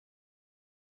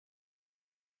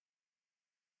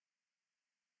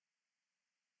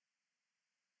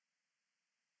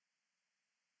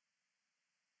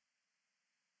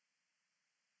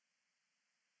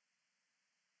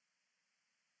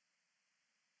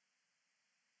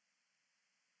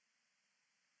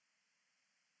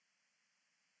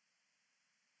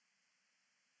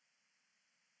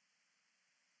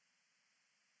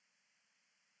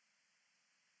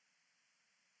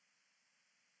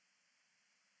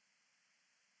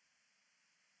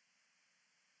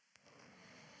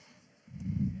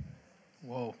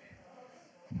Whoa.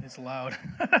 It's loud.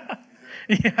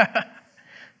 Yeah.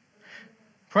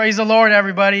 Praise the Lord,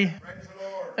 everybody. Praise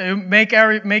the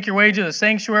Lord. Make your way to the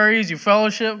sanctuaries, you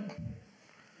fellowship.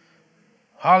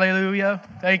 Hallelujah.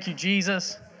 Thank you,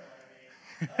 Jesus.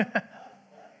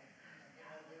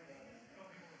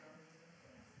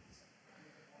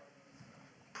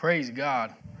 Praise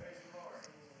God.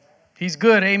 He's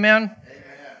good, amen? Amen.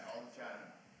 All the time.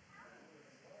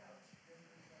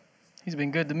 He's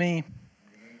been good to me.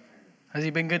 Has he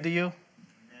been good to you?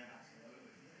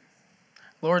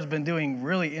 Lord's been doing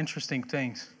really interesting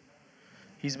things.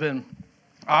 He's been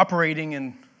operating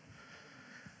in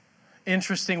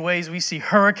interesting ways. We see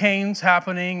hurricanes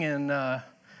happening in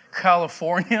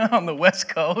California on the West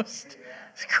Coast.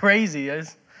 It's crazy. I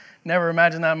just never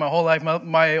imagined that in my whole life.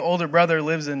 My older brother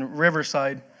lives in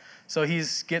Riverside, so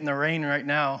he's getting the rain right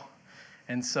now.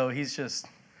 And so he's just,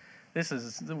 this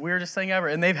is the weirdest thing ever.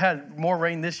 And they've had more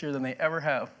rain this year than they ever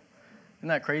have. Isn't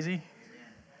that crazy?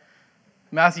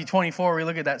 Matthew 24, we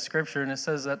look at that scripture, and it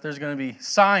says that there's going to be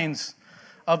signs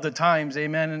of the times,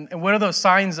 amen. And what are those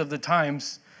signs of the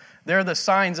times? They're the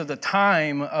signs of the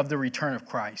time of the return of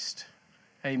Christ,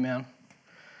 amen.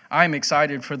 I'm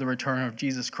excited for the return of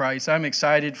Jesus Christ. I'm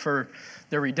excited for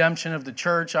the redemption of the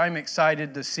church. I'm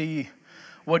excited to see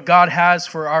what God has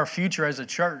for our future as a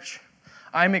church.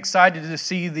 I'm excited to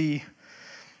see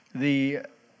the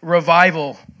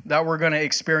revival that we're going to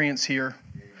experience here.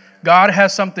 God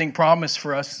has something promised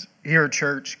for us here at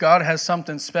church. God has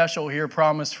something special here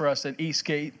promised for us at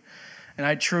Eastgate. And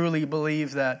I truly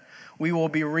believe that we will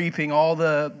be reaping all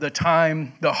the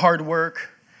time, the hard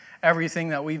work, everything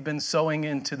that we've been sowing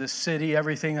into the city,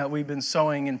 everything that we've been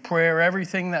sowing in prayer,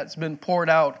 everything that's been poured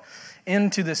out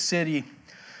into the city.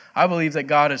 I believe that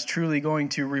God is truly going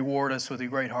to reward us with a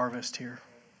great harvest here.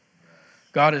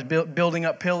 God is building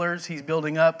up pillars. He's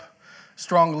building up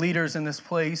strong leaders in this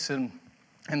place, and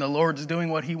the Lord's doing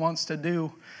what He wants to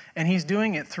do, and He's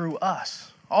doing it through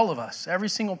us, all of us, every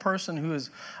single person who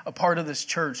is a part of this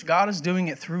church. God is doing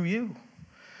it through you.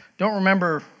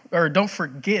 Don't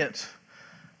forget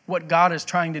what God is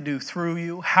trying to do through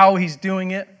you, how He's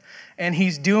doing it, and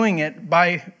He's doing it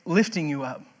by lifting you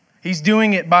up. He's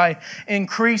doing it by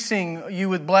increasing you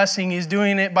with blessing. He's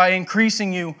doing it by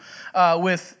increasing you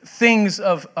with things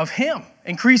of Him,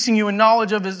 increasing you in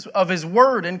knowledge of His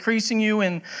Word, increasing you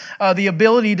in the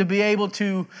ability to be able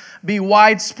to be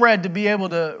widespread, to be able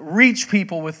to reach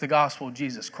people with the gospel of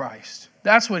Jesus Christ.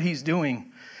 That's what He's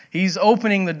doing. He's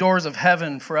opening the doors of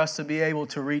heaven for us to be able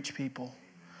to reach people.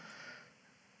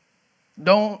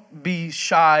 Don't be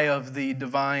shy of the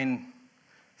divine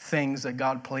things that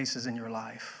God places in your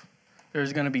life.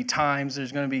 There's going to be times,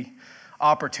 there's going to be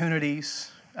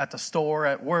opportunities at the store,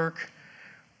 at work.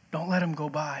 Don't let them go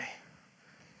by.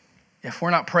 If we're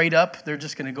not prayed up, they're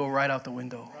just going to go right out the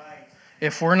window. Right.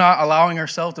 If we're not allowing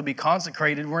ourselves to be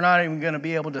consecrated, we're not even going to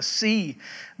be able to see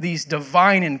these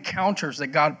divine encounters that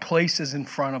God places in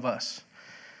front of us.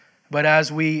 But as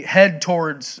we head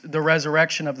towards the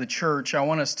resurrection of the church, I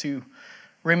want us to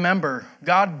remember,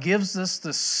 God gives us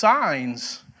the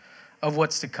signs of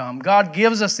what's to come. God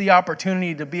gives us the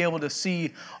opportunity to be able to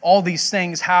see all these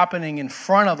things happening in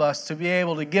front of us, to be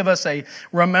able to give us a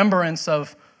remembrance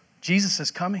of Jesus is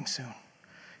coming soon.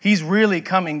 He's really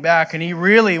coming back, and He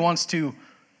really wants to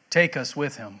take us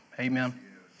with Him. Amen.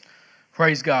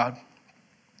 Praise God.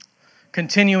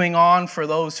 Continuing on, for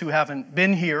those who haven't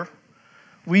been here,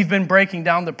 we've been breaking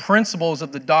down the principles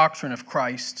of the doctrine of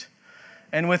Christ.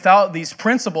 And without these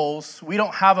principles, we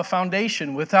don't have a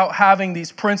foundation. Without having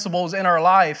these principles in our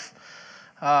life,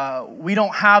 we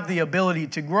don't have the ability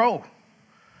to grow.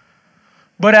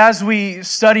 But as we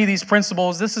study these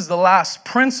principles, this is the last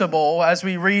principle. As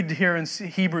we read here in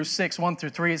Hebrews 6,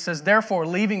 1-3, it says, "Therefore,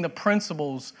 leaving the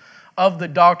principles of the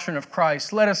doctrine of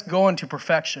Christ, let us go into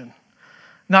perfection,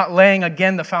 not laying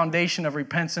again the foundation of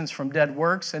repentance from dead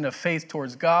works and of faith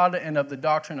towards God and of the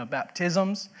doctrine of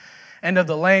baptisms, and of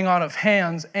the laying on of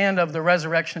hands, and of the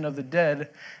resurrection of the dead,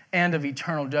 and of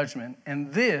eternal judgment.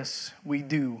 And this we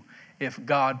do if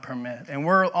God permit." And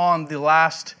we're on the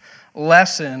last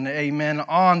lesson, amen,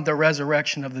 on the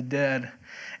resurrection of the dead.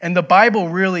 And the Bible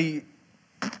really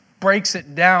breaks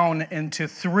it down into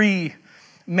three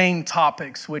main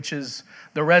topics, which is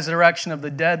the resurrection of the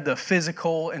dead, the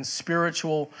physical and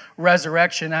spiritual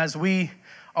resurrection. As we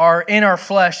are in our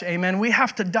flesh, amen, we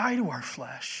have to die to our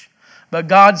flesh. But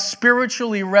God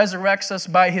spiritually resurrects us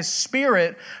by His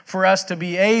Spirit for us to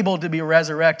be able to be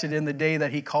resurrected in the day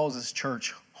that He calls His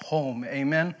church home.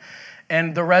 Amen.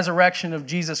 And the resurrection of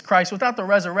Jesus Christ. Without the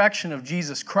resurrection of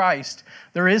Jesus Christ,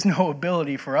 there is no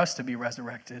ability for us to be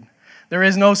resurrected. There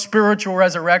is no spiritual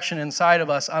resurrection inside of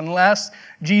us unless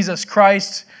Jesus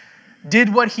Christ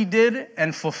did what he did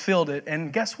and fulfilled it.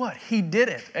 And guess what? He did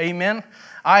it. Amen.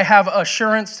 I have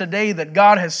assurance today that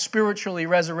God has spiritually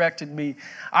resurrected me.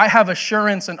 I have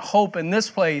assurance and hope in this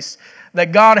place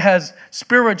that God has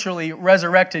spiritually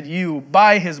resurrected you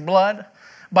by his blood,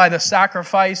 by the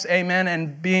sacrifice, amen,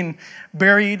 and being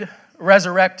buried,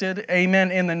 resurrected,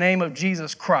 amen, in the name of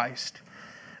Jesus Christ.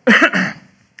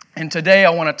 And today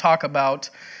I want to talk about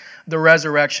the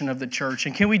resurrection of the church.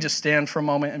 And can we just stand for a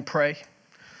moment and pray?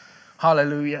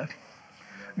 Hallelujah.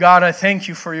 God, I thank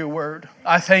you for your word.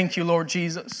 I thank you, Lord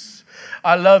Jesus.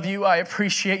 I love you. I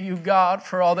appreciate you, God,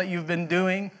 for all that you've been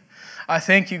doing. I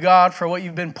thank you, God, for what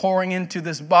you've been pouring into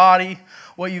this body,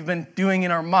 what you've been doing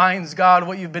in our minds, God,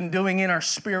 what you've been doing in our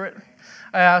spirit.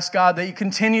 I ask, God, that you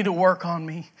continue to work on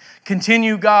me.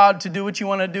 Continue, God, to do what you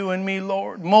want to do in me,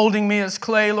 Lord. Molding me as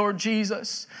clay, Lord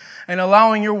Jesus, and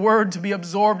allowing your word to be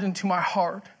absorbed into my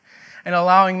heart, and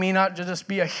allowing me not to just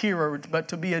be a hearer, but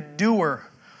to be a doer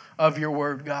of your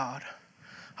word, God.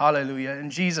 Hallelujah. In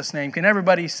Jesus' name. Can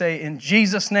everybody say, in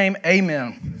Jesus' name,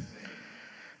 amen.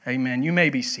 Amen. You may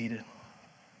be seated.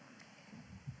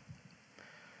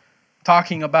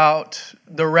 Talking about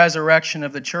the resurrection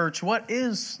of the church. What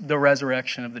is the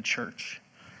resurrection of the church?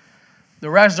 The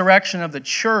resurrection of the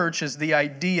church is the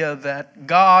idea that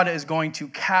God is going to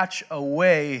catch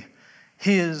away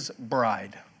his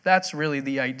bride. That's really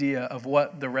the idea of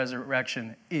what the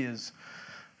resurrection is.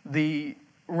 The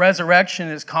resurrection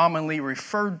is commonly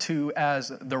referred to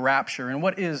as the rapture. And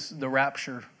what is the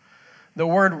rapture? The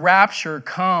word rapture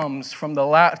comes from the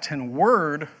Latin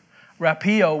word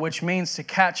rapio, which means to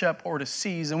catch up or to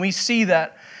seize. And we see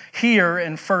that here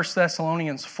in 1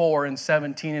 Thessalonians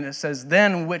 4:17, and it says,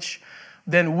 Then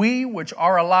we which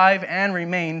are alive and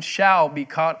remain shall be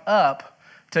caught up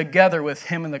together with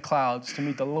him in the clouds to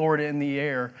meet the Lord in the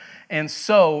air, and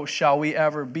so shall we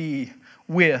ever be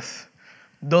with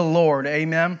the Lord.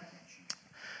 Amen.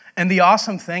 And the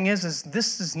awesome thing is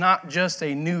this is not just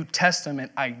a New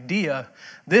Testament idea.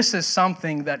 This is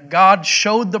something that God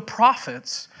showed the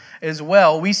prophets as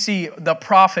well. We see the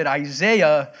prophet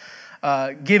Isaiah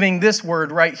giving this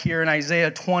word right here in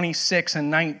Isaiah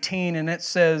 26:19, and it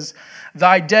says,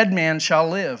 Thy dead man shall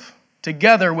live.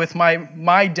 Together with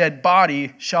my dead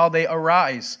body shall they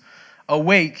arise.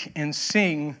 Awake and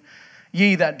sing,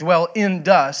 ye that dwell in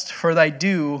dust, for thy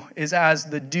dew is as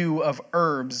the dew of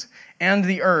herbs, and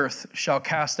the earth shall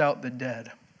cast out the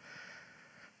dead.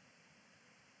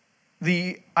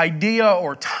 The idea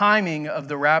or timing of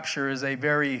the rapture is a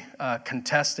very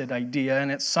contested idea,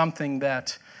 and it's something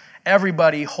that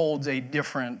everybody holds a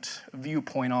different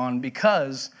viewpoint on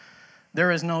because there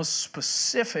is no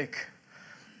specific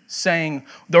saying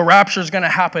the rapture is going to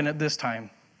happen at this time.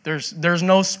 There's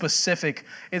no specific.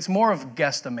 It's more of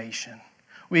guesstimation.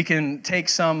 We can take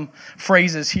some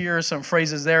phrases here, some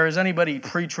phrases there. Is anybody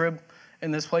pre-trib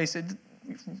in this place?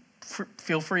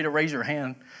 Feel free to raise your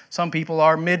hand. Some people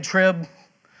are mid-trib.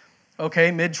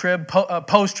 Okay, mid-trib,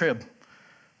 post-trib.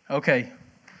 Okay.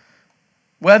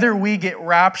 Whether we get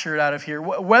raptured out of here,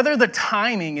 whether the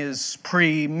timing is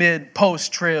pre, mid,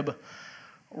 post-trib,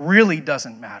 really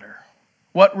doesn't matter.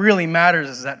 What really matters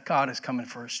is that God is coming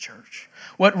for his church.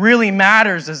 What really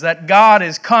matters is that God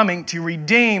is coming to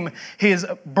redeem his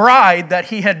bride that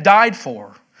he had died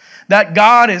for. That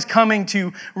God is coming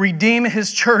to redeem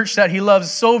his church that he loves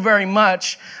so very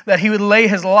much that he would lay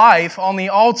his life on the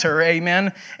altar,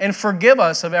 amen, and forgive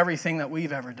us of everything that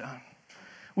we've ever done.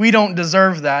 We don't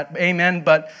deserve that, amen,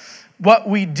 but what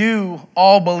we do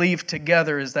all believe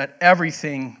together is that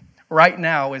everything right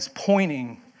now is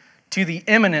pointing to the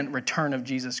imminent return of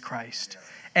Jesus Christ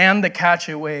and the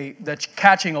catching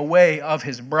away of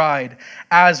his bride,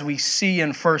 as we see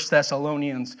in 1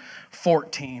 Thessalonians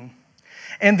 14.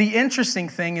 And the interesting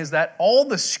thing is that all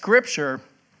the scripture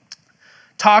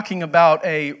talking about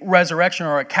a resurrection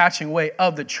or a catching away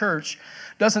of the church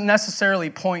doesn't necessarily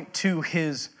point to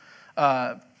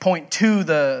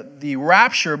the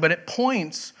rapture, but it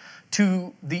points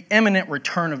to the imminent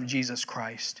return of Jesus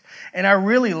Christ. And I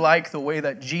really like the way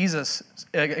that Jesus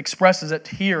expresses it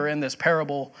here in this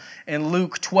parable in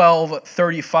Luke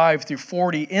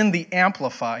 12:35-40 in the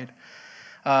Amplified.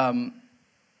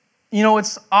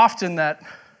 It's often that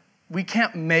we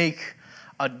can't make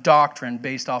a doctrine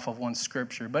based off of one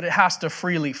scripture, but it has to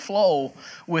freely flow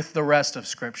with the rest of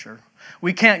scripture.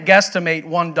 We can't guesstimate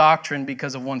one doctrine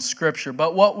because of one scripture,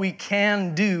 but what we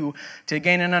can do to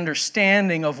gain an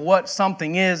understanding of what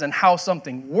something is and how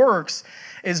something works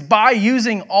is by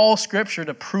using all scripture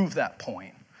to prove that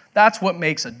point. That's what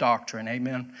makes a doctrine,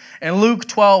 amen. And Luke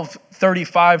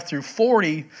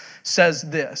 12:35-40 says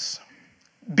this,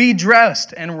 Be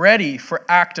dressed and ready for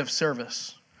active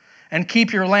service, and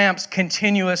keep your lamps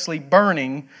continuously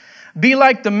burning. Be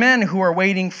like the men who are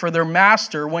waiting for their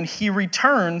master when he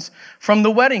returns from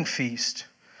the wedding feast,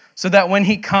 so that when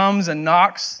he comes and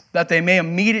knocks, that they may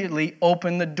immediately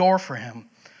open the door for him.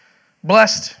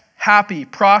 Blessed, happy,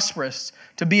 prosperous,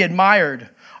 to be admired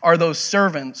are those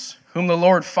servants whom the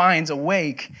Lord finds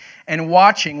awake and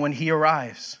watching when he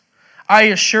arrives. I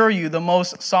assure you, the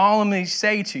most solemnly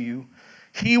say to you,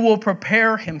 he will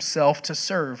prepare himself to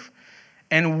serve,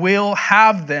 and will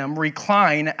have them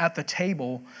recline at the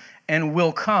table, and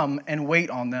will come and wait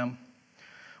on them.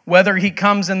 Whether he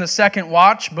comes in the second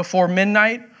watch before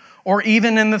midnight, or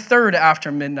even in the third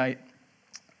after midnight,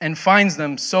 and finds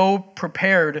them so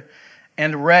prepared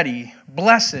and ready,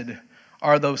 blessed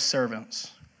are those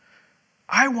servants.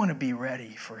 I want to be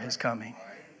ready for his coming.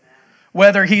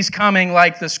 Whether he's coming,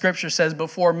 like the scripture says,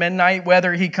 before midnight,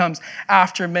 whether he comes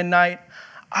after midnight,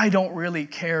 I don't really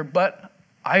care, but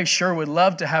I sure would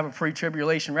love to have a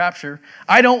pre-tribulation rapture.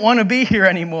 I don't want to be here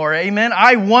anymore, amen?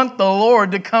 I want the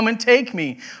Lord to come and take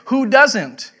me. Who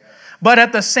doesn't? But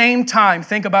at the same time,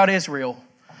 think about Israel.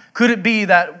 Could it be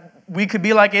that we could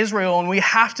be like Israel and we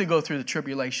have to go through the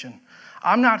tribulation?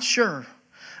 I'm not sure.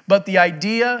 But the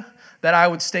idea that I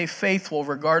would stay faithful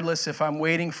regardless if I'm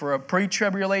waiting for a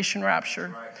pre-tribulation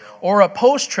rapture or a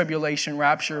post-tribulation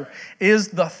rapture is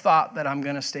the thought that I'm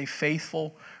going to stay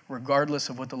faithful regardless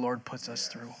of what the Lord puts us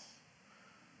through.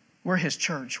 We're his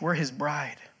church. We're his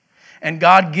bride. And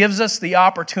God gives us the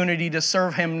opportunity to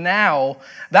serve him now.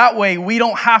 That way we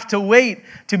don't have to wait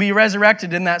to be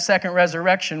resurrected in that second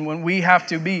resurrection when we have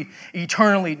to be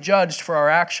eternally judged for our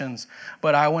actions.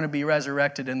 But I want to be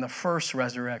resurrected in the first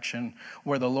resurrection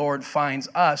where the Lord finds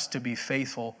us to be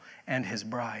faithful and his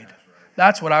bride.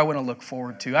 That's what I want to look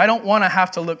forward to. I don't want to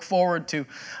have to look forward to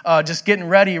just getting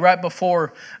ready right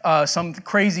before some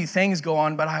crazy things go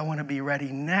on, but I want to be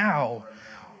ready now.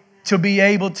 To be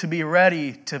able to be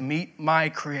ready to meet my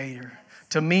Creator,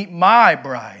 to meet my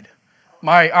bride,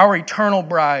 our eternal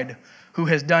bride who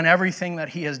has done everything that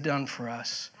he has done for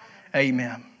us.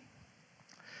 Amen.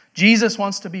 Jesus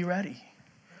wants to be ready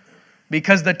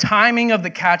because the timing of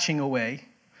the catching away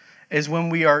is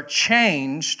when we are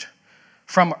changed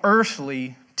from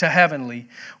earthly to heavenly.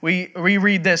 We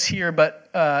read this here,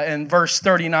 but in verse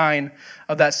 39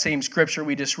 of that same scripture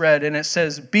we just read, and it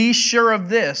says, "Be sure of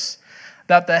this,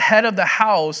 that the head of the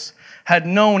house had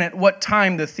known at what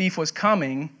time the thief was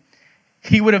coming,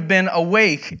 he would have been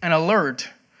awake and alert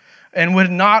and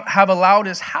would not have allowed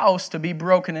his house to be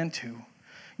broken into.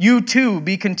 You too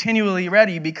be continually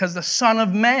ready, because the Son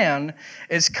of Man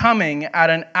is coming at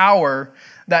an hour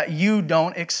that you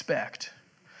don't expect."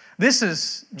 This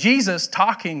is Jesus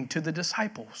talking to the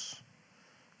disciples.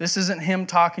 This isn't him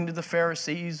talking to the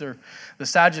Pharisees or the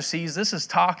Sadducees. This is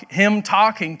him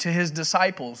talking to his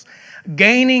disciples,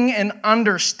 gaining an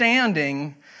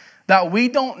understanding that we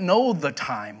don't know the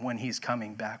time when he's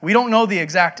coming back. We don't know the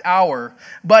exact hour,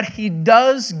 but he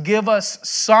does give us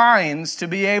signs to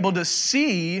be able to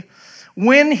see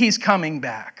when he's coming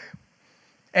back.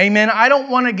 Amen. I don't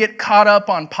want to get caught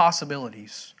up on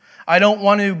possibilities. I don't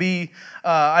want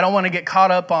to get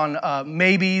caught up on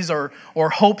maybes or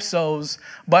hope-sos,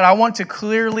 but I want to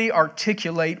clearly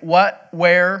articulate what,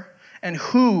 where, and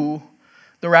who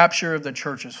the rapture of the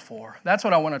church is for. That's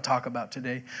what I want to talk about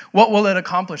today. What will it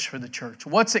accomplish for the church?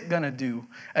 What's it going to do?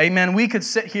 Amen. We could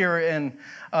sit here and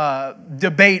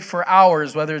debate for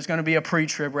hours whether it's going to be a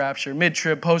pre-trib rapture,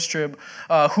 mid-trib, post-trib.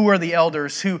 Who are the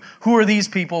elders? Who are these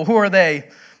people? Who are they?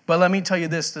 But let me tell you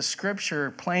this, the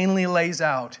scripture plainly lays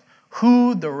out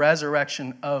who the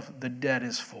resurrection of the dead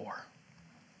is for.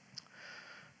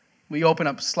 We open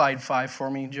up slide 5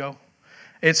 for me, Joe.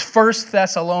 It's 1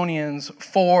 Thessalonians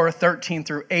 4:13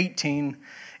 through 18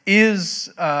 is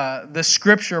the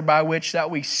scripture by which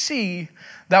that we see,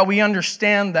 that we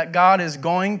understand that God is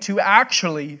going to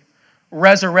actually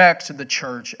resurrect the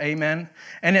church. Amen.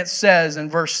 And it says in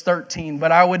verse 13,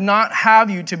 "But I would not have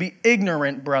you to be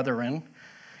ignorant, brethren,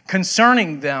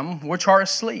 concerning them which are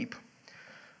asleep,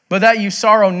 but that you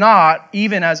sorrow not,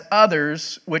 even as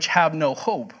others which have no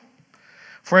hope.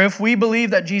 For if we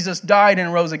believe that Jesus died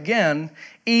and rose again,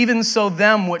 even so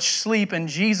them which sleep in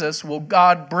Jesus will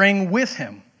God bring with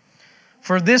him.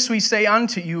 For this we say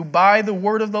unto you by the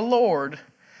word of the Lord,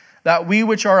 that we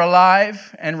which are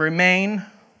alive and remain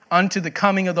unto the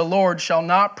coming of the Lord shall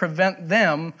not prevent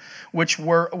them which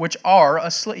are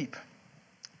asleep.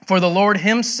 For the Lord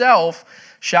himself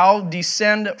shall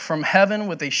descend from heaven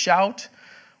with a shout,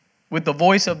 with the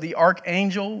voice of the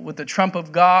archangel, with the trump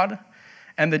of God,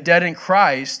 and the dead in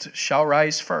Christ shall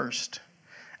rise first.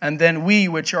 And then we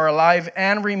which are alive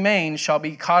and remain shall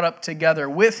be caught up together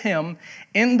with him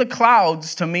in the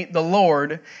clouds to meet the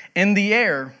Lord in the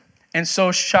air. And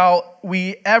so shall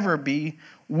we ever be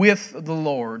with the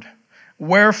Lord.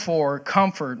 Wherefore,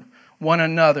 comfort one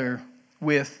another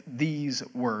with these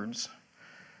words.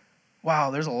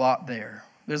 Wow, there's a lot there.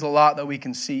 There's a lot that we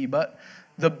can see. But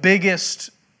the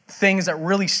biggest things that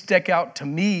really stick out to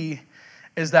me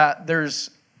is that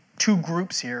there's two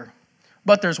groups here.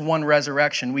 But there's one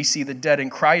resurrection. We see the dead in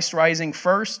Christ rising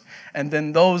first, and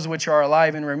then those which are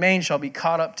alive and remain shall be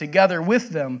caught up together with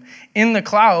them in the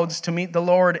clouds to meet the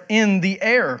Lord in the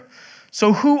air.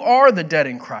 So who are the dead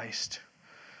in Christ?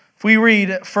 If we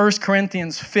read 1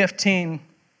 Corinthians 15,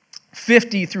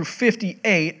 50 through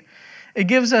 58, it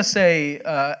gives us a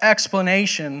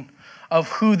explanation of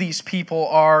who these people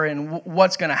are and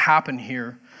what's going to happen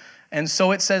here. And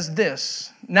so it says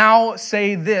this, Now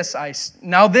this I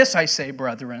say,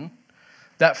 brethren,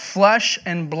 that flesh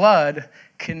and blood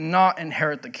cannot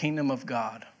inherit the kingdom of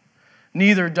God,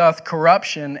 neither doth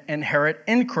corruption inherit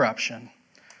incorruption.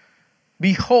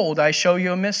 Behold, I show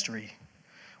you a mystery.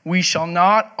 We shall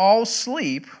not all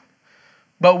sleep,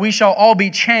 but we shall all be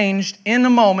changed in a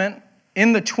moment,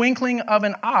 in the twinkling of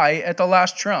an eye at the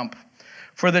last trump.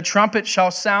 For the trumpet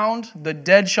shall sound, the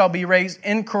dead shall be raised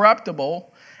incorruptible,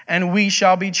 and we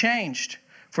shall be changed.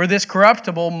 For this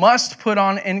corruptible must put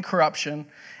on incorruption,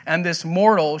 and this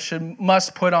mortal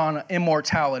must put on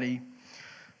immortality.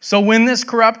 So when this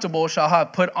corruptible shall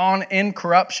have put on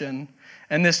incorruption,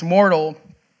 and this mortal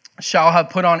shall have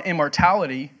put on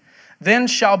immortality, then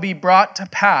shall be brought to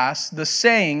pass the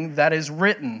saying that is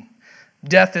written,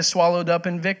 Death is swallowed up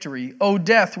in victory. O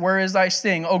death, where is thy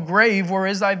sting? O grave, where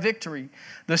is thy victory?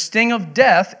 The sting of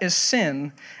death is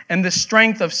sin, and the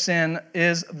strength of sin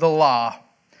is the law.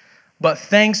 But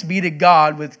thanks be to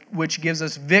God, which gives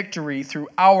us victory through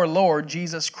our Lord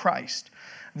Jesus Christ.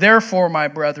 Therefore, my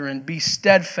brethren, be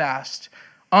steadfast,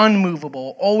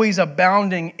 unmovable, always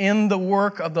abounding in the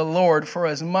work of the Lord, for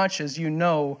as much as you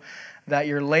know that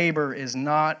your labor is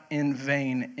not in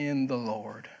vain in the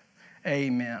Lord.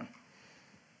 Amen.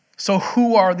 So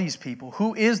who are these people?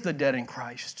 Who is the dead in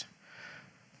Christ?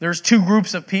 There's two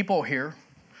groups of people here.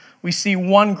 We see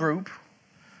one group,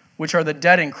 which are the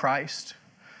dead in Christ.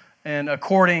 And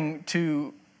according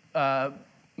to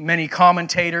many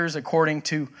commentators, according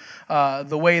to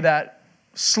the way that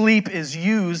sleep is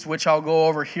used, which I'll go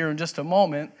over here in just a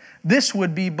moment, this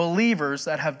would be believers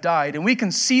that have died. And we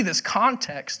can see this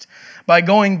context by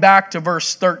going back to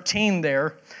verse 13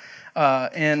 there.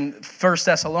 In 1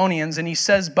 Thessalonians, and he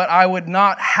says, But I would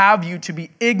not have you to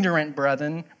be ignorant,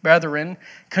 brethren,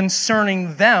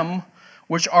 concerning them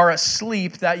which are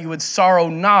asleep, that you would sorrow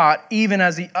not, even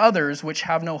as the others which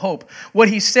have no hope. What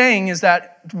he's saying is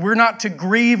that we're not to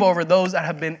grieve over those that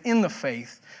have been in the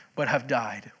faith, but have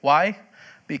died. Why?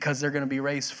 Because they're going to be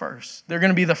raised first. They're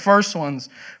going to be the first ones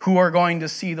who are going to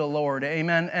see the Lord.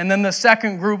 Amen. And then the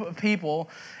second group of people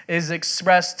is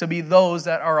expressed to be those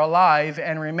that are alive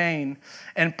and remain.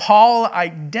 And Paul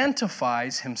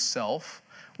identifies himself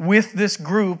with this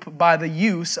group by the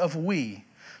use of we.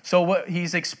 So what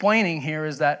he's explaining here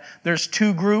is that there's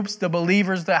two groups, the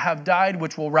believers that have died,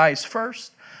 which will rise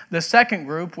first. The second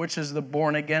group, which is the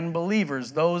born-again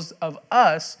believers, those of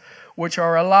us which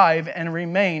are alive and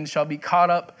remain, shall be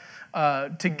caught up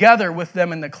together with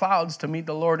them in the clouds to meet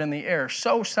the Lord in the air.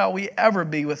 So shall we ever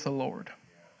be with the Lord.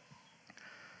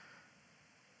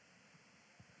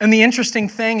 And the interesting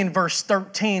thing in verse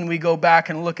 13, we go back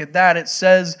and look at that. It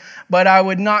says, But I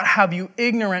would not have you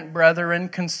ignorant, brethren,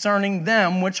 concerning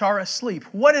them which are asleep.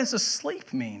 What does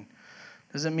asleep mean?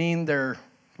 Does it mean they're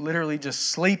literally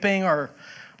just sleeping, or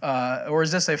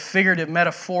is this a figurative,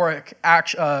 metaphoric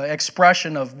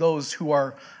expression of those who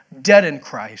are dead in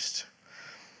Christ?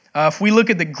 If we look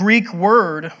at the Greek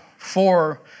word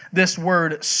for this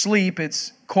word sleep,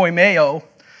 it's koimeo,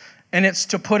 and it's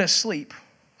to put asleep.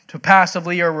 To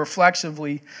passively or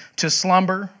reflexively to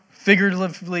slumber,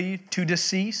 figuratively to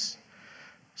decease,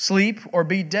 sleep, or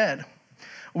be dead.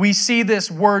 We see this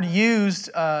word used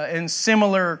in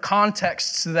similar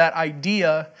contexts to that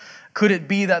idea. Could it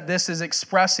be that this is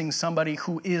expressing somebody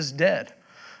who is dead?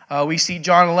 We see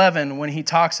John 11 when he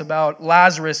talks about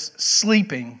Lazarus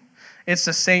sleeping. It's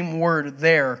the same word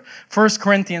there. 1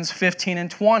 Corinthians 15 and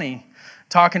 20.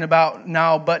 Talking about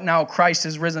now Christ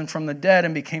is risen from the dead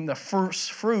and became the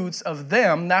first fruits of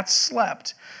them that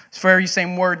slept. It's the very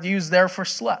same word used there for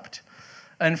slept.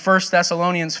 And 1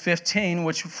 Thessalonians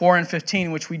 4 and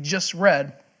 15, which we just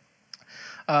read.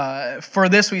 For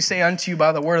this we say unto you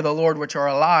by the word of the Lord, which are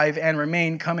alive and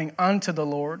remain, coming unto the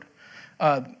Lord.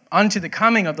 unto the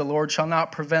coming of the Lord shall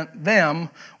not prevent them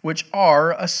which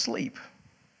are asleep.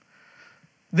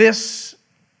 This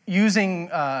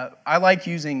I like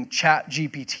using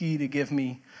ChatGPT to give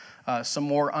me some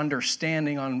more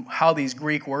understanding on how these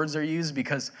Greek words are used,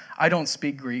 because I don't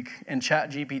speak Greek, and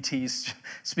ChatGPT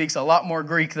speaks a lot more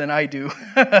Greek than I do.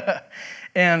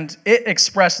 And it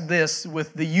expressed this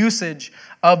with the usage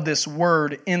of this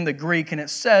word in the Greek, and it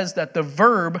says that the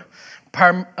verb,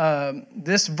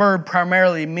 this verb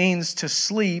primarily means to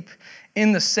sleep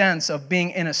in the sense of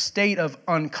being in a state of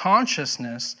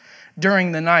unconsciousness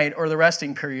during the night or the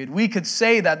resting period. We could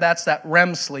say that that's that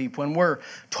REM sleep when we're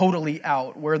totally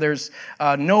out, where there's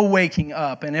no waking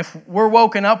up. And if we're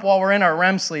woken up while we're in our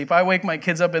REM sleep, I wake my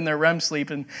kids up in their REM sleep,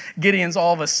 and Gideon's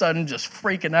all of a sudden just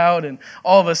freaking out, and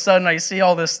all of a sudden I see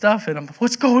all this stuff, and I'm,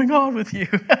 what's going on with you?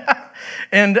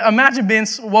 And imagine being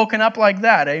woken up like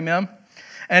that, amen?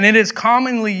 And it is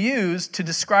commonly used to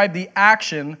describe the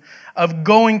action of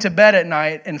going to bed at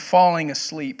night and falling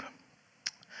asleep.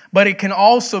 But it can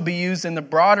also be used in the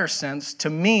broader sense to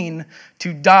mean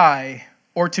to die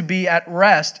or to be at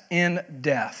rest in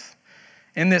death.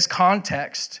 In this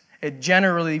context, it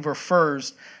generally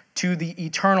refers to the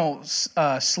eternal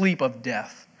sleep of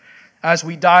death. As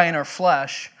we die in our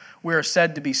flesh, we are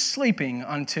said to be sleeping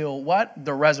until what?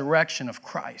 The resurrection of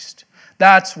Christ.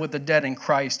 That's what the dead in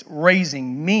Christ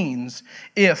raising means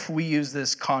if we use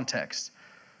this context.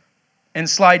 In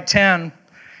slide 10,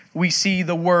 we see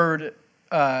the word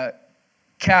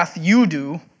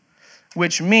katheudu,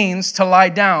 which means to lie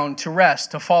down, to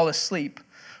rest, to fall asleep,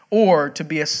 or to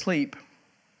be asleep.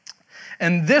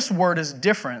 And this word is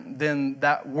different than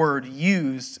that word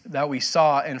used that we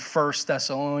saw in 1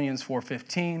 Thessalonians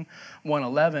 4:15,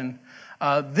 1:11.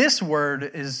 This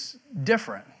word is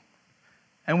different.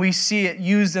 And we see it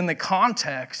used in the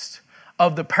context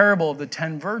of the parable of the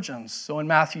 10 virgins. So in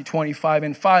Matthew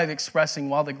 25:5, expressing,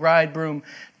 while the bridegroom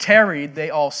tarried, they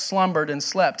all slumbered and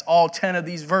slept, all 10 of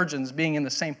these virgins being in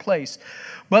the same place.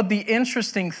 But the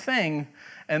interesting thing,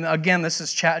 and again, this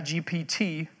is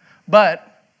ChatGPT,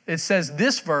 but it says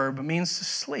this verb means to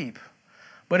sleep.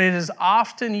 But it is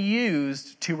often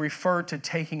used to refer to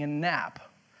taking a nap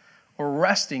or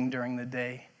resting during the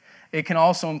day. It can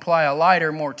also imply a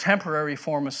lighter, more temporary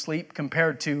form of sleep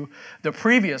compared to the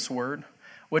previous word,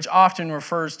 which often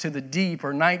refers to the deep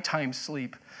or nighttime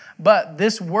sleep. But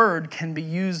this word can be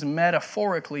used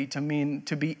metaphorically to mean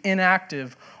to be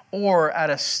inactive or at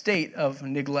a state of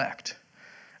neglect.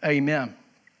 Amen.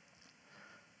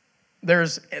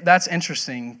 That's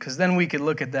interesting, because then we could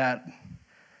look at that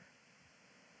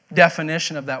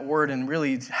definition of that word and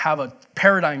really have a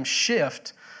paradigm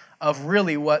shift of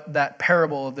really what that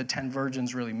parable of the 10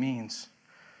 virgins really means.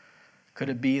 Could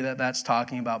it be that that's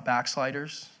talking about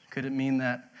backsliders? Could it mean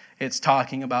that it's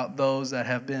talking about those that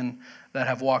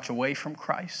have walked away from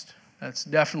Christ? That's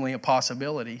definitely a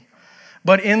possibility.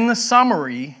 But in the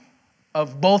summary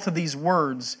of both of these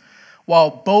words, while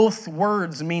both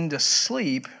words mean to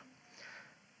sleep,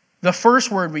 the first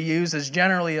word we use is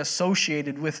generally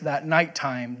associated with that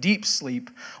nighttime, deep sleep,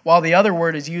 while the other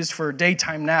word is used for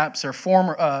daytime naps or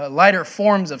lighter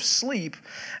forms of sleep.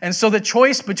 And so the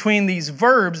choice between these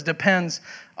verbs depends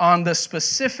on the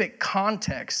specific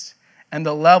context and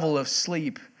the level of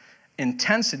sleep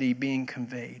intensity being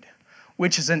conveyed,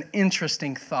 which is an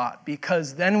interesting thought,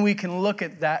 because then we can look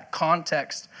at that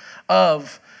context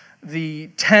of the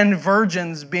 10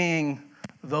 virgins being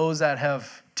those that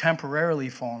have temporarily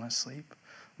fallen asleep,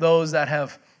 those that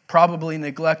have probably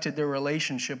neglected their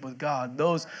relationship with God.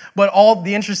 But all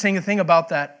the interesting thing about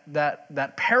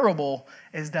that parable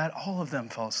is that all of them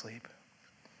fell asleep.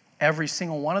 Every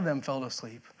single one of them fell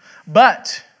asleep.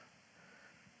 But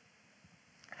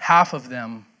half of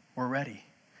them were ready.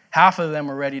 Half of them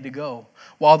were ready to go,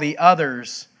 while the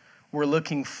others were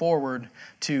looking forward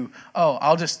to,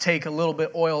 I'll just take a little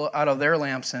bit oil out of their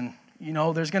lamps, and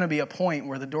there's going to be a point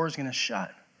where the door's going to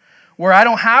shut, where I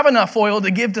don't have enough oil to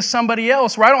give to somebody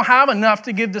else, where I don't have enough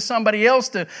to give to somebody else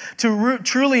to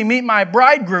truly meet my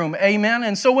bridegroom. Amen.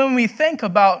 And so when we think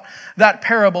about that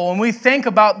parable, when we think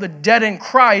about the dead in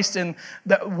Christ and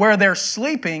where they're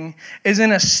sleeping is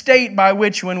in a state by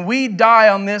which when we die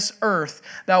on this earth,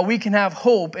 that we can have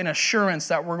hope and assurance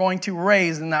that we're going to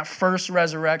raise in that first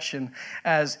resurrection,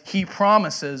 as he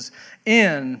promises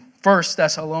in 1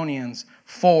 Thessalonians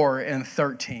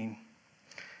 4:13.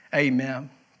 Amen.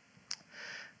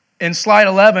 In slide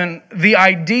 11, the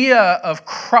idea of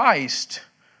Christ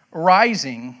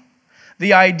rising,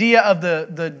 the idea of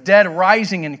the dead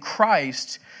rising in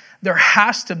Christ, there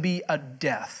has to be a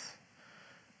death.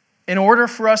 in order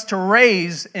for us to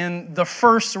raise in the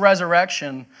first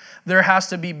resurrection, there has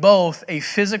to be both a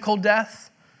physical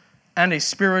death and a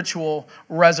spiritual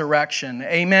resurrection.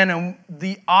 Amen. And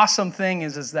the awesome thing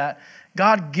is that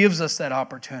God gives us that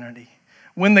opportunity.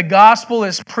 When the gospel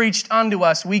is preached unto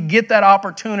us, we get that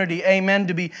opportunity, amen,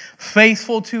 to be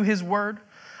faithful to His word,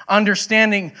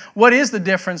 understanding what is the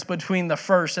difference between the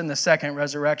first and the second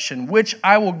resurrection, which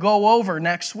I will go over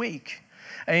next week,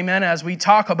 amen, as we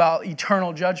talk about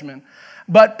eternal judgment.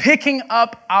 But picking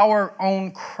up our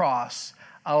own cross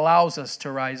allows us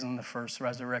to rise in the first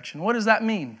resurrection. What does that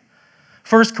mean?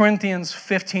 1 Corinthians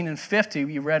 15 and 50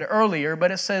 we read earlier,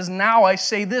 but it says, "Now I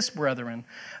say this, brethren,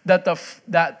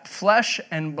 that flesh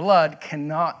and blood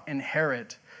cannot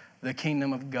inherit the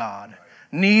kingdom of God.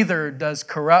 Neither does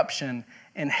corruption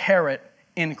inherit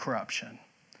incorruption."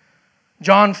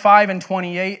 John 5 and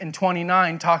 28 and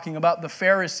 29, talking about the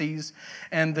Pharisees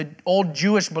and the old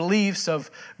Jewish beliefs of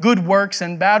good works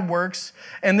and bad works.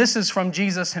 And this is from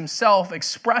Jesus Himself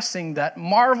expressing that,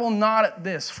 "Marvel not at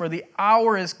this, for the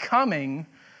hour is coming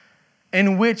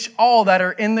in which all that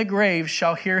are in the grave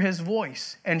shall hear His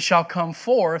voice and shall come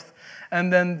forth,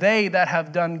 and then they that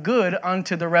have done good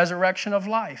unto the resurrection of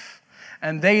life,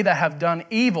 and they that have done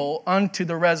evil unto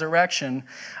the resurrection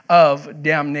of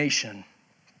damnation."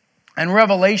 And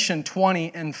Revelation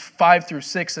 20 and 5 through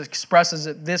 6 expresses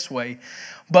it this way: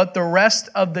 "But the rest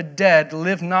of the dead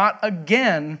live not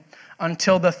again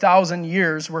until the 1,000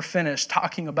 years were finished,"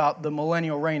 talking about the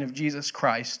millennial reign of Jesus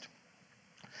Christ.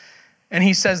 And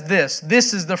he says this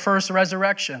is the first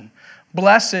resurrection.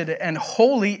 "Blessed and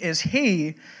holy is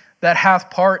he that hath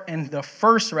part in the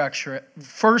first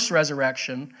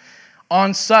resurrection.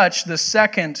 On such the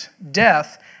second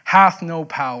death hath no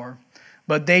power.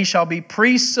 But they shall be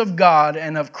priests of God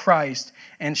and of Christ,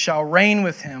 and shall reign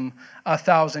with Him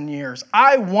 1,000 years."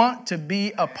 I want to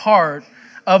be a part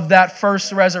of that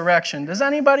first resurrection. Does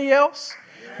anybody else?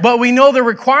 But we know the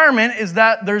requirement is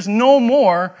that there's no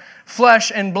more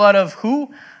flesh and blood of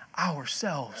who?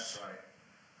 Ourselves.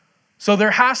 So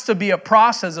there has to be a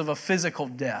process of a physical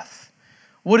death.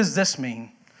 What does this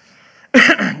mean?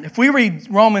 If we read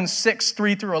Romans 6,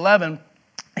 3 through 11,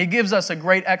 it gives us a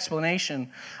great explanation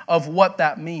of what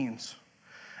that means.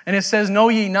 And it says, "Know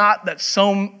ye not that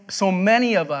so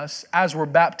many of us, as were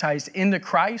baptized into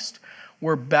Christ,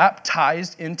 were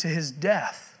baptized into His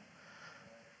death?"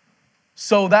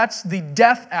 So that's the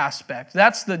death aspect.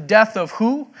 That's the death of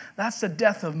who? That's the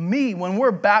death of me. When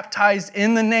we're baptized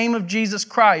in the name of Jesus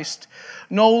Christ,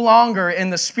 no longer in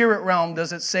the spirit realm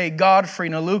does it say Godfrey,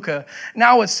 Nilluka.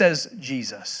 Now it says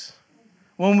Jesus.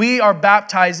 When we are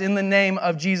baptized in the name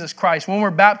of Jesus Christ, when we're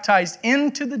baptized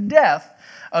into the death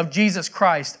of Jesus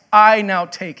Christ, I now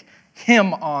take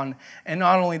Him on. And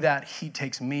not only that, He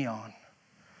takes me on.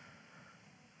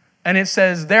 And it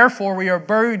says, "Therefore we are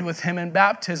buried with Him in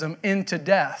baptism into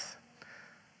death,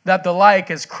 that the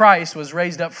like as Christ was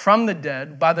raised up from the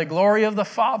dead by the glory of the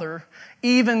Father,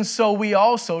 even so we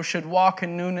also should walk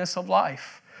in newness of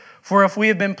life. For if we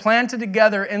have been planted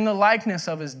together in the likeness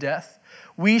of His death,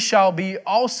 we shall be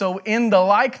also in the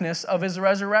likeness of His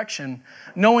resurrection,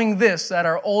 knowing this, that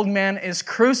our old man is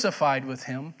crucified with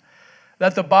Him,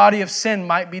 that the body of sin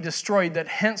might be destroyed, that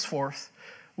henceforth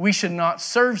we should not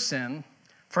serve sin.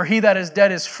 For he that is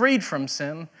dead is freed from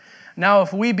sin. Now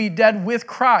if we be dead with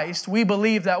Christ, we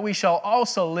believe that we shall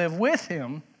also live with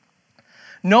Him,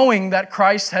 knowing that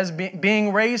Christ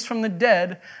being raised from the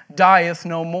dead, dieth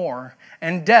no more,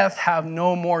 and death have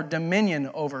no more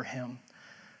dominion over Him.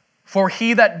 For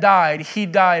he that died, he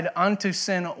died unto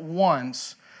sin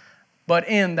once, but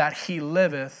in that he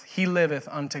liveth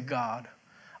unto God.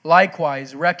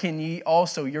 Likewise, reckon ye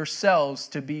also yourselves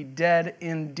to be dead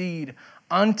indeed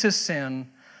unto sin,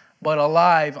 but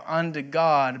alive unto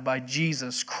God by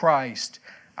Jesus Christ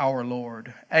our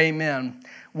Lord." Amen.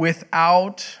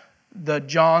 Without the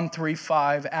John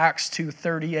 3:5, Acts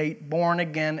 2:38 born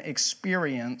again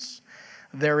experience,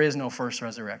 there is no first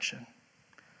resurrection.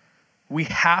 We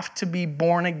have to be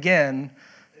born again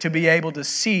to be able to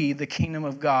see the kingdom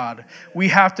of God. We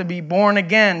have to be born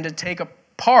again to take a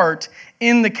part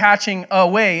in the catching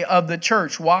away of the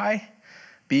church. Why?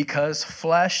 Because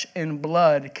flesh and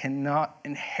blood cannot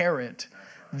inherit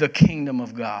the kingdom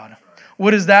of God.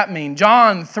 What does that mean?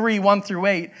 John 3, 1 through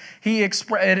 8,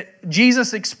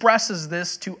 Jesus expresses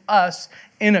this to us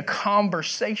in a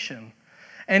conversation.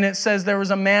 And it says there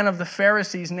was a man of the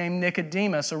Pharisees named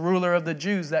Nicodemus, a ruler of the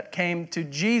Jews, that came to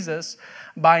Jesus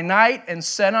by night and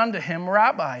said unto Him,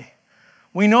 "Rabbi,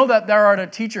 we know that thou art a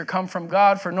teacher come from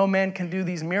God, for no man can do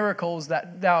these miracles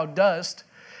that thou dost,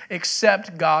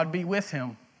 except God be with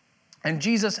him." And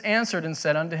Jesus answered and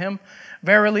said unto him,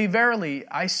 Verily, verily,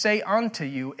 I say unto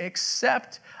you,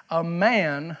 except a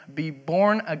man be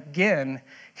born again,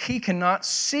 he cannot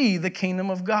see the kingdom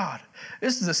of God.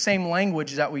 This is the same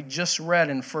language that we just read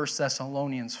in 1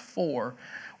 Thessalonians 4,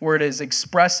 where it is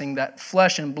expressing that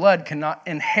flesh and blood cannot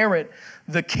inherit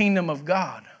the kingdom of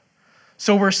God.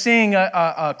 So we're seeing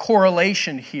a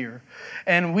correlation here.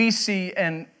 And we see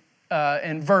in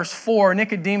verse 4,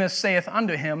 Nicodemus saith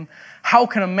unto him, How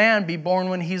can a man be born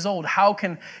when he's old? How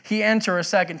can he enter a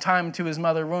second time into his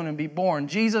mother's womb and be born?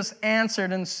 Jesus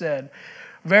answered and said,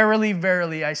 Verily,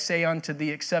 verily, I say unto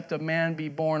thee, except a man be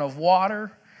born of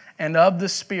water and of the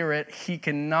Spirit, he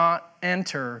cannot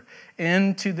enter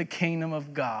into the kingdom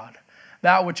of God.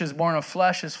 That which is born of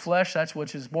flesh is flesh, that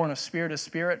which is born of spirit is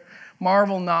spirit.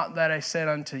 Marvel not that I said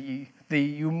unto thee,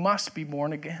 you must be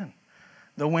born again.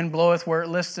 The wind bloweth where it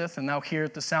listeth, and thou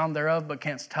hearest the sound thereof, but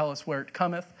canst tell us where it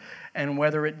cometh, and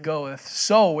whither it goeth.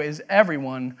 So is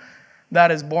everyone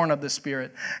that is born of the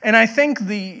Spirit. And I think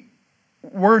the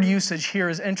word usage here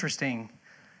is interesting.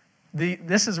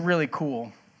 This is really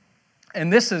cool.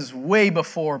 And this is way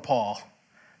before Paul.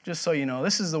 Just so you know,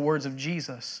 this is the words of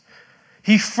Jesus.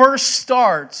 He first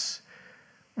starts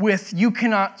with, you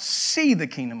cannot see the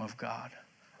kingdom of God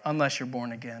unless you're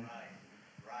born again.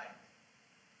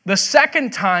 The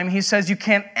second time, he says you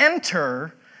can't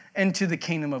enter into the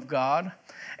kingdom of God.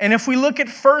 And if we look at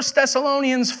 1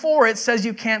 Thessalonians 4, it says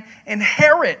you can't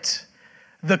inherit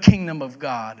the kingdom of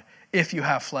God if you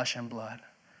have flesh and blood.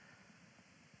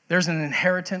 There's an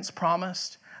inheritance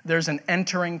promised, there's an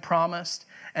entering promised,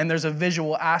 and there's a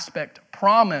visual aspect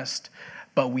promised,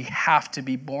 but we have to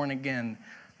be born again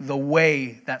the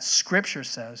way that Scripture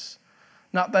says.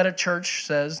 Not that a church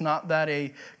says, not that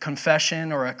a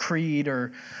confession or a creed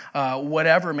or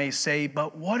whatever may say,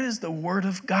 but what does the Word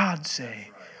of God say?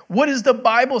 What does the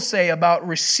Bible say about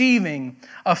receiving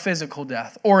a physical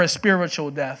death or a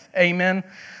spiritual death? Amen?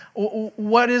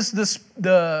 What is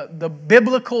the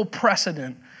biblical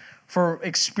precedent for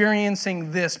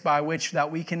experiencing this by which that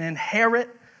we can inherit,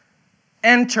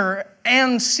 enter,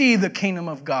 and see the kingdom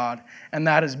of God? And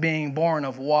that is being born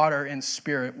of water and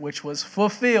spirit, which was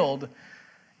fulfilled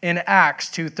in Acts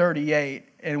 2:38,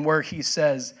 and where he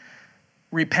says,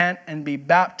 Repent and be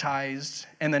baptized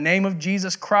in the name of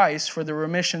Jesus Christ for the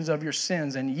remissions of your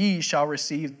sins, and ye shall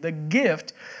receive the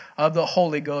gift of the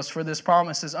Holy Ghost. For this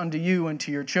promise is unto you and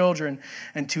to your children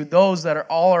and to those that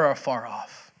are afar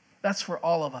off. That's for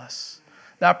all of us.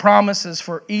 That promise is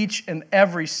for each and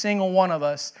every single one of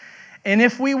us. And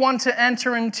if we want to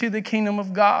enter into the kingdom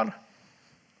of God,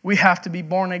 we have to be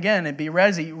born again and be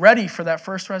ready for that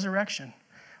first resurrection,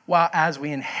 while as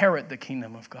we inherit the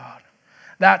kingdom of God.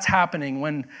 That's happening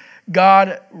when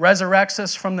God resurrects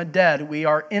us from the dead. We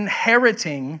are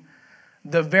inheriting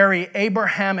the very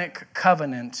Abrahamic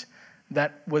covenant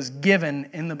that was given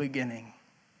in the beginning.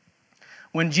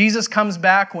 When Jesus comes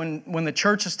back, when the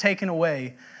church is taken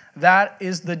away, that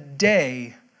is the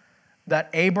day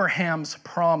that Abraham's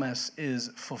promise is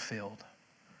fulfilled.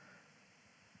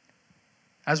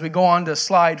 As we go on to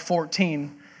slide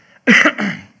 14,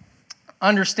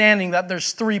 understanding that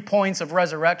there's 3 points of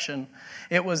resurrection.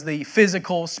 It was the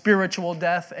physical, spiritual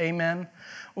death, amen.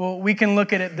 Well, we can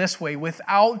look at it this way.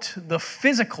 Without the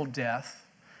physical death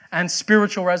and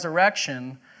spiritual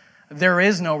resurrection, there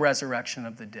is no resurrection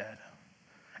of the dead.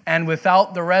 And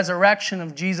without the resurrection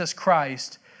of Jesus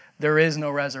Christ, there is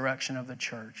no resurrection of the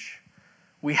church.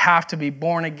 We have to be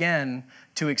born again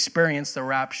to experience the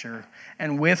rapture.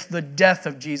 And with the death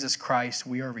of Jesus Christ,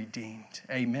 we are redeemed.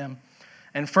 Amen.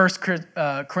 And 1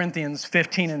 Corinthians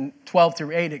 15 and 12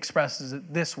 through 8 expresses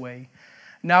it this way.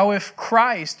 Now if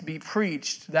Christ be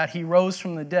preached that he rose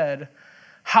from the dead,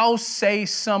 how say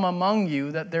some among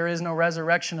you that there is no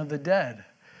resurrection of the dead?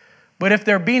 But if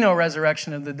there be no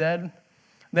resurrection of the dead,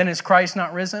 then is Christ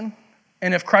not risen?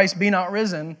 And if Christ be not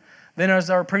risen, then is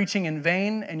our preaching in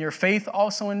vain, and your faith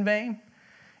also in vain?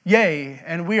 Yea,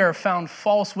 and we are found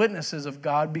false witnesses of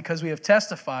God, because we have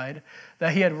testified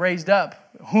that he had raised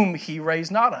up whom he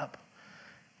raised not up.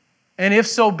 And if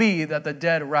so be that the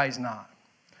dead rise not.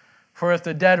 For if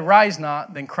the dead rise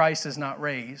not, then Christ is not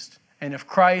raised. And if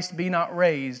Christ be not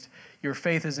raised, your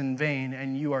faith is in vain,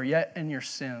 and you are yet in your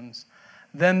sins.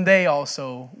 Then they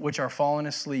also, which are fallen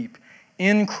asleep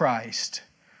in Christ,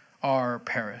 are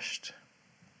perished.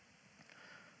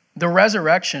 The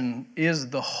resurrection is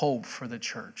the hope for the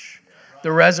church.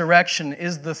 The resurrection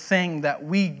is the thing that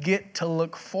we get to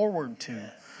look forward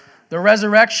to. The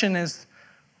resurrection is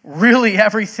really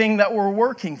everything that we're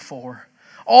working for.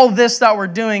 All this that we're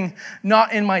doing,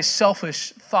 not in my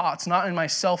selfish thoughts, not in my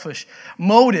selfish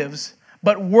motives,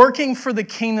 But working for the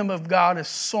kingdom of God is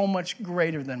so much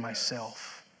greater than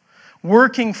myself.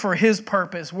 Working for His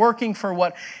purpose, working for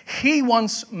what He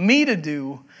wants me to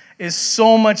do is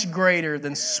so much greater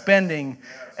than spending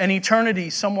an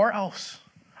eternity somewhere else.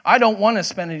 I don't want to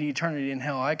spend an eternity in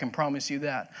hell. I can promise you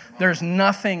that. There's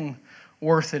nothing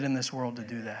worth it in this world to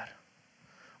do that.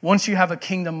 Once you have a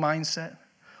kingdom mindset,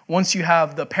 once you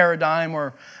have the paradigm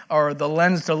or the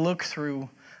lens to look through,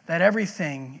 that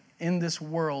everything in this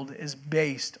world is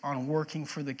based on working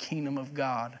for the kingdom of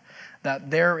God,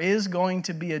 that there is going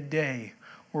to be a day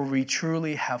where we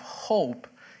truly have hope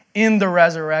in the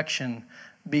resurrection,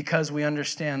 because we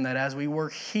understand that as we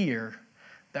work here,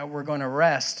 that we're going to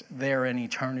rest there in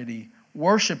eternity,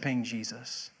 worshiping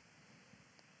Jesus.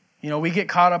 You know, we get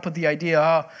caught up with the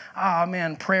idea,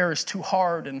 man, prayer is too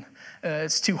hard, and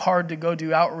it's too hard to go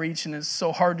do outreach, and it's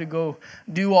so hard to go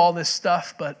do all this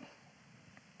stuff, but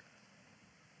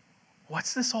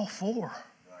what's this all for?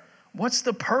 What's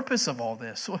the purpose of all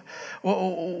this?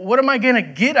 What am I going to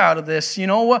get out of this? You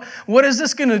know, what is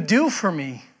this going to do for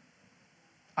me?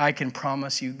 I can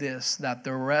promise you this, that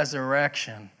the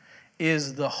resurrection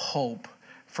is the hope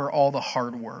for all the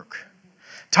hard work.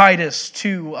 Titus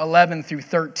 2:11 through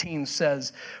 13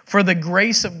 says, "For the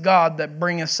grace of God that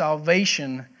bringeth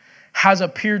salvation has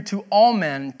appeared to all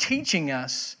men, teaching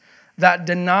us that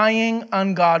denying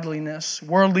ungodliness,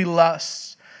 worldly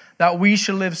lusts, that we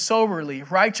should live soberly,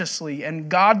 righteously, and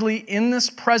godly in this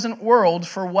present world."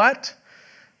 For what?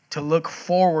 To look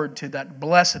forward to that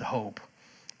blessed hope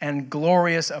and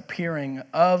glorious appearing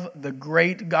of the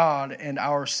great God and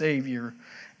our Savior,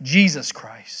 Jesus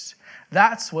Christ.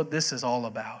 That's what this is all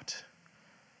about.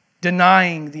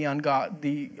 Denying the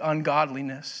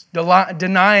ungodliness,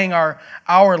 denying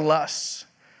our lusts,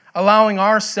 allowing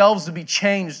ourselves to be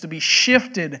changed, to be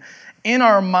shifted in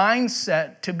our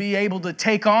mindset, to be able to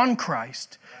take on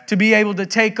Christ, to be able to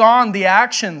take on the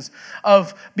actions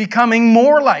of becoming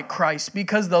more like Christ,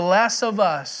 because the less of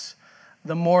us,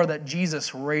 the more that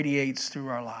Jesus radiates through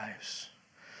our lives.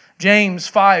 James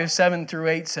 5:7 through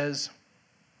 8 says,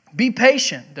 "Be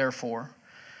patient, therefore,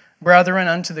 brethren,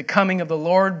 unto the coming of the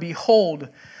Lord. Behold,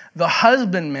 the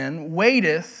husbandman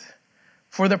waiteth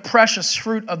for the precious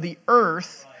fruit of the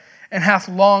earth, and hath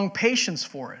long patience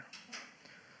for it,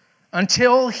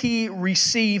 until he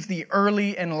receive the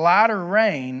early and latter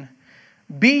rain.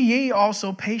 Be ye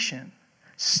also patient,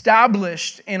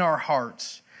 established in our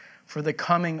hearts, for the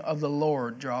coming of the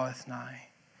Lord draweth nigh."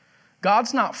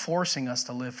 God's not forcing us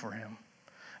to live for Him.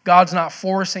 God's not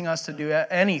forcing us to do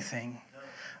anything.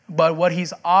 But what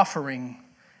He's offering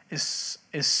is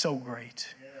so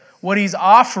great. What He's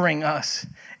offering us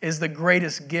is the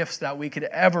greatest gifts that we could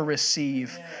ever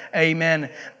receive. Amen.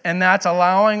 And that's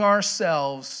allowing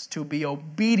ourselves to be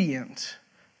obedient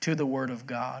to the Word of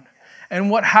God. And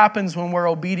what happens when we're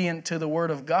obedient to the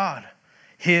Word of God?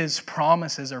 His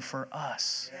promises are for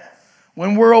us.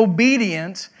 When we're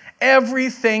obedient,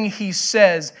 everything He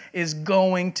says is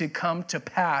going to come to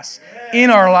pass in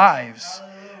our lives.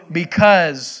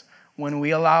 Because when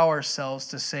we allow ourselves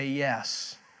to say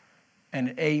yes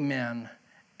and amen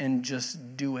and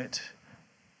just do it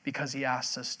because He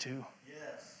asks us to,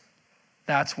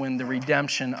 that's when the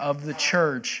redemption of the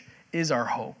church is our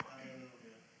hope.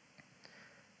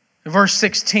 Verse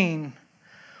 16,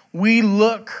 we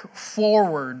look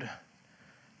forward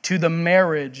to the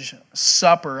marriage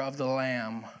supper of the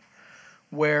Lamb,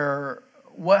 where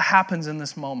what happens in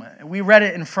this moment? We read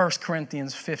it in 1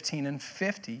 Corinthians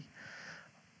 15:50,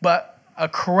 but a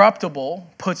corruptible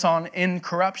puts on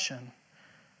incorruption.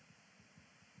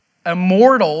 A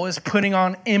mortal is putting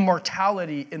on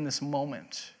immortality in this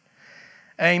moment.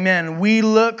 Amen. We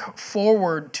look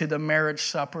forward to the marriage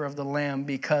supper of the Lamb,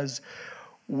 because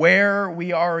where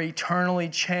we are eternally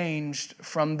changed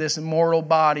from this mortal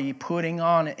body, putting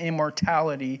on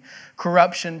immortality,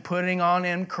 corruption, putting on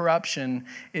incorruption,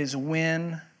 is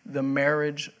when the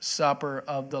marriage supper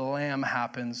of the Lamb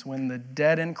happens. When the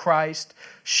dead in Christ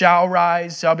shall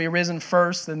rise, shall be risen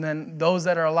first, and then those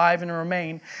that are alive and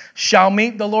remain shall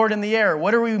meet the Lord in the air.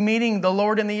 What are we meeting the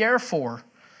Lord in the air for?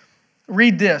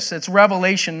 Read this. It's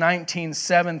Revelation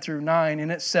 19:7 through 9.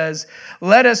 And it says,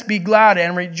 "Let us be glad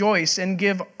and rejoice and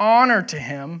give honor to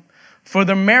Him, for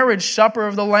the marriage supper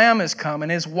of the Lamb is come, and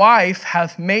His wife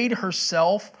hath made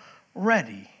herself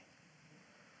ready."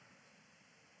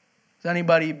 Has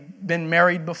anybody been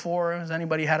married before? Has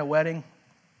anybody had a wedding?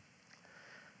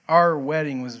 Our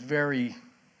wedding was very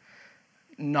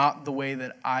not the way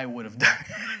that I would have done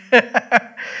it.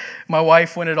 My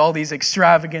wife wanted all these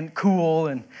extravagant, cool,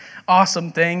 and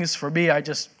awesome things. For me, I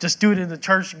just do it in the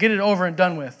church, get it over and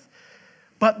done with.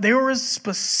 But there were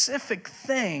specific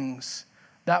things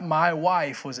that my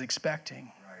wife was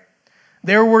expecting.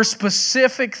 There were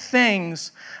specific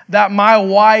things that my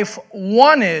wife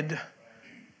wanted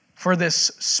for this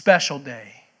special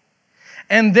day.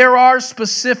 And there are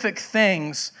specific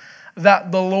things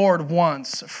that the Lord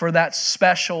wants for that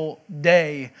special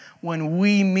day when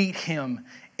we meet Him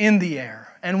in the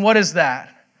air. And what is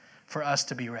that? For us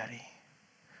to be ready.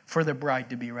 For the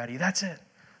bride to be ready. That's it.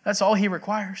 That's all He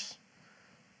requires.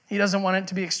 He doesn't want it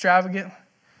to be extravagant.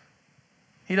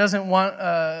 He doesn't want,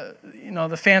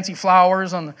 the fancy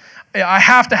flowers I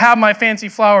have to have my fancy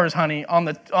flowers, honey,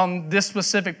 on this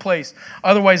specific place.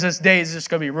 Otherwise, this day is just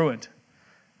going to be ruined.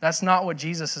 That's not what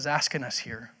Jesus is asking us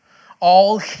here.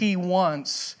 All He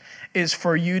wants is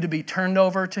for you to be turned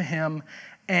over to Him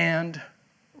and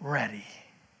ready.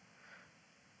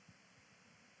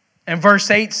 And verse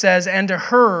 8 says, "And to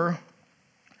her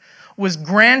was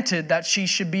granted that she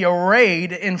should be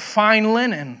arrayed in fine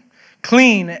linen,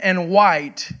 clean and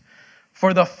white,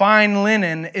 for the fine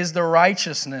linen is the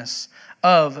righteousness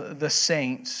of the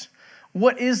saints."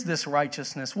 What is this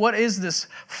righteousness? What is this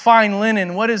fine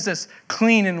linen? What is this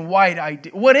clean and white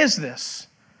idea? What is this?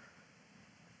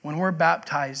 When we're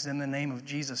baptized in the name of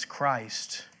Jesus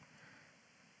Christ,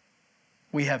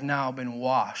 we have now been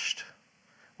washed.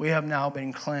 We have now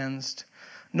been cleansed.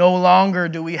 No longer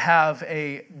do we have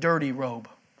a dirty robe.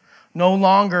 No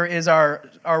longer is our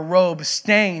robe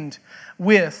stained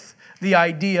with the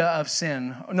idea of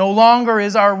sin. No longer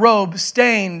is our robe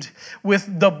stained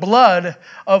with the blood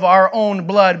of our own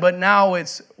blood, but now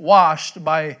it's washed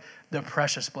by the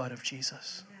precious blood of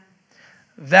Jesus.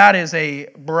 That is a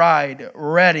bride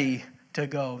ready to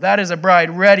go. That is a bride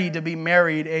ready to be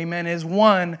married, amen, is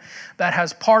one that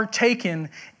has partaken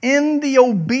in the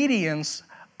obedience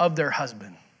of their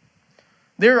husband.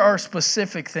 There are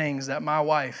specific things that my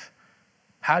wife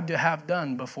had to have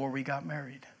done before we got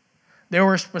married. There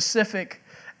were specific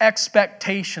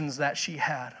expectations that she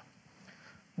had.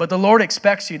 But the Lord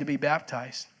expects you to be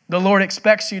baptized. The Lord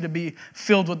expects you to be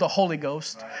filled with the Holy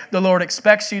Ghost. The Lord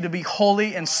expects you to be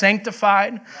holy and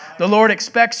sanctified. The Lord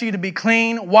expects you to be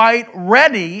clean, white,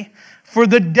 ready for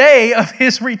the day of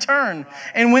His return.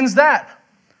 And when's that?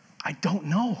 I don't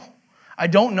know. I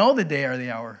don't know the day or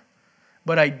the hour.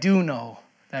 But I do know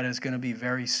that it's going to be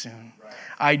very soon.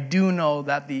 I do know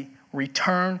that the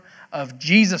return of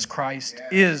Jesus Christ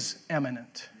is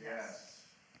imminent.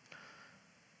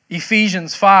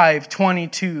 Ephesians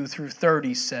 5:22 through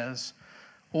 30 says,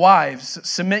 "Wives,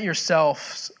 submit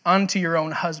yourselves unto your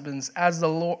own husbands as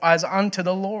unto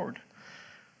the Lord.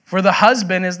 For the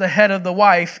husband is the head of the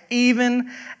wife, even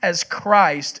as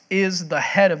Christ is the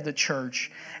head of the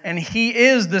church, and He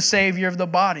is the Savior of the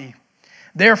body.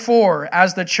 Therefore,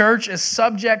 as the church is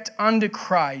subject unto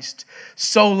Christ,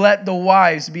 so let the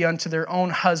wives be unto their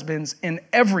own husbands in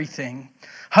everything.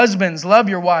 Husbands, love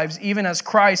your wives, even as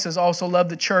Christ has also loved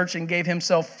the church and gave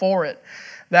Himself for it,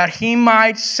 that He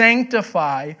might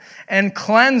sanctify and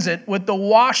cleanse it with the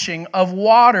washing of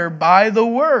water by the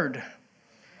word,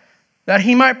 that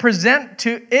He might present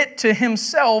to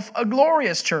Himself a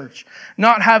glorious church,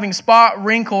 not having spot,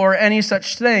 wrinkle, or any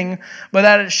such thing, but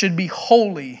that it should be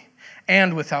holy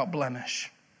and without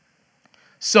blemish.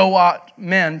 So ought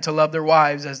men to love their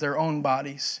wives as their own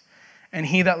bodies. And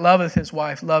he that loveth his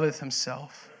wife loveth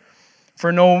himself.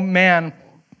 For no man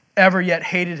ever yet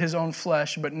hated his own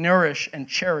flesh, but nourish and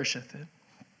cherisheth it,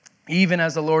 even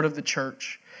as the Lord of the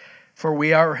church. For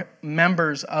we are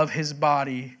members of His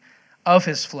body, of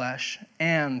His flesh,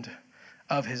 and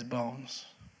of His bones."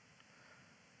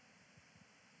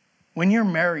 When you're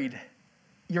married,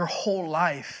 your whole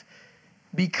life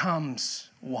becomes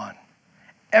one.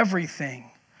 Everything,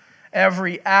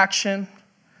 every action.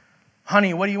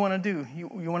 Honey, what do you want to do?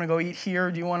 You want to go eat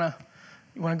here? Do you want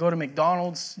to go to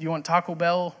McDonald's? Do you want Taco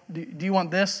Bell? Do you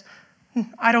want this?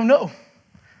 I don't know.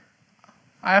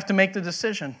 I have to make the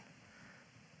decision.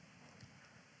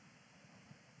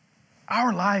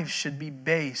 Our lives should be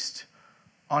based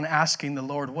on asking the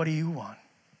Lord, what do you want?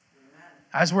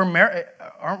 As we're married,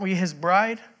 aren't we His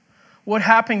bride? What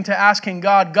happened to asking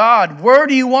God, God, where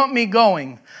do you want me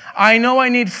going? I know I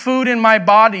need food in my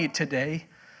body today,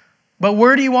 but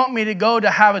where do you want me to go to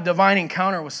have a divine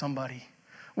encounter with somebody?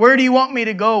 Where do you want me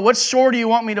to go? What store do you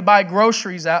want me to buy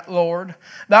groceries at, Lord?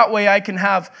 That way I can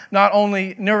have not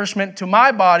only nourishment to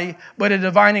my body, but a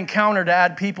divine encounter to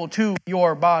add people to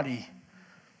your body.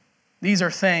 These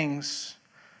are things,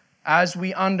 as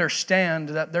we understand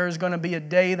that there is going to be a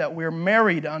day that we're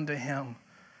married unto Him,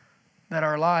 that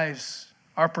our lives,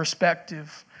 our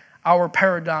perspective, our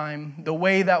paradigm, the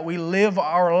way that we live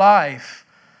our life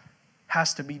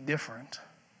has to be different.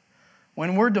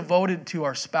 When we're devoted to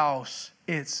our spouse,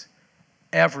 it's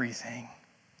everything.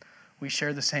 We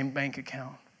share the same bank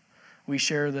account. We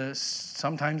share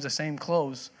sometimes the same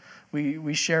clothes.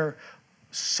 We share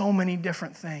so many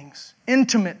different things.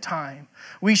 Intimate time.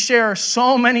 We share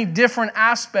so many different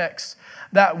aspects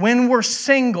that when we're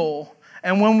single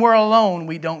and when we're alone,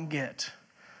 we don't get.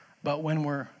 But when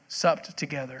we're supped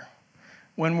together,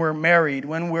 when we're married,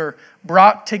 when we're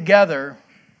brought together,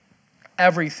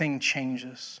 everything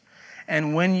changes.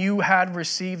 And when you had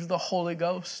received the Holy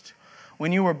Ghost,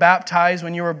 when you were baptized,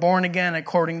 when you were born again,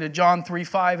 according to John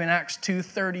 3:5 and Acts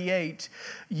 2:38,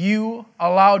 you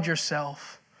allowed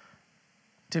yourself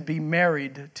to be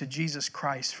married to Jesus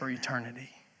Christ for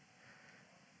eternity.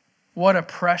 What a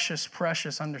precious,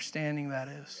 precious understanding that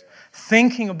is.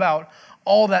 Thinking about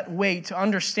all that weight,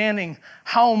 understanding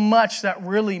how much that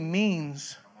really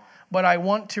means. But I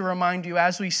want to remind you,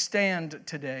 as we stand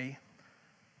today,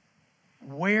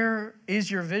 where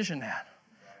is your vision at?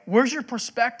 Where's your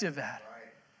perspective at?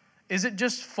 Is it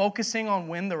just focusing on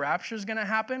when the rapture is going to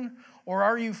happen? Or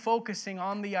are you focusing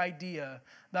on the idea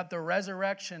that the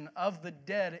resurrection of the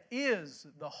dead is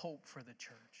the hope for the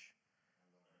church?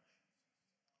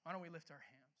 Why don't we lift our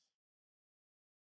hands?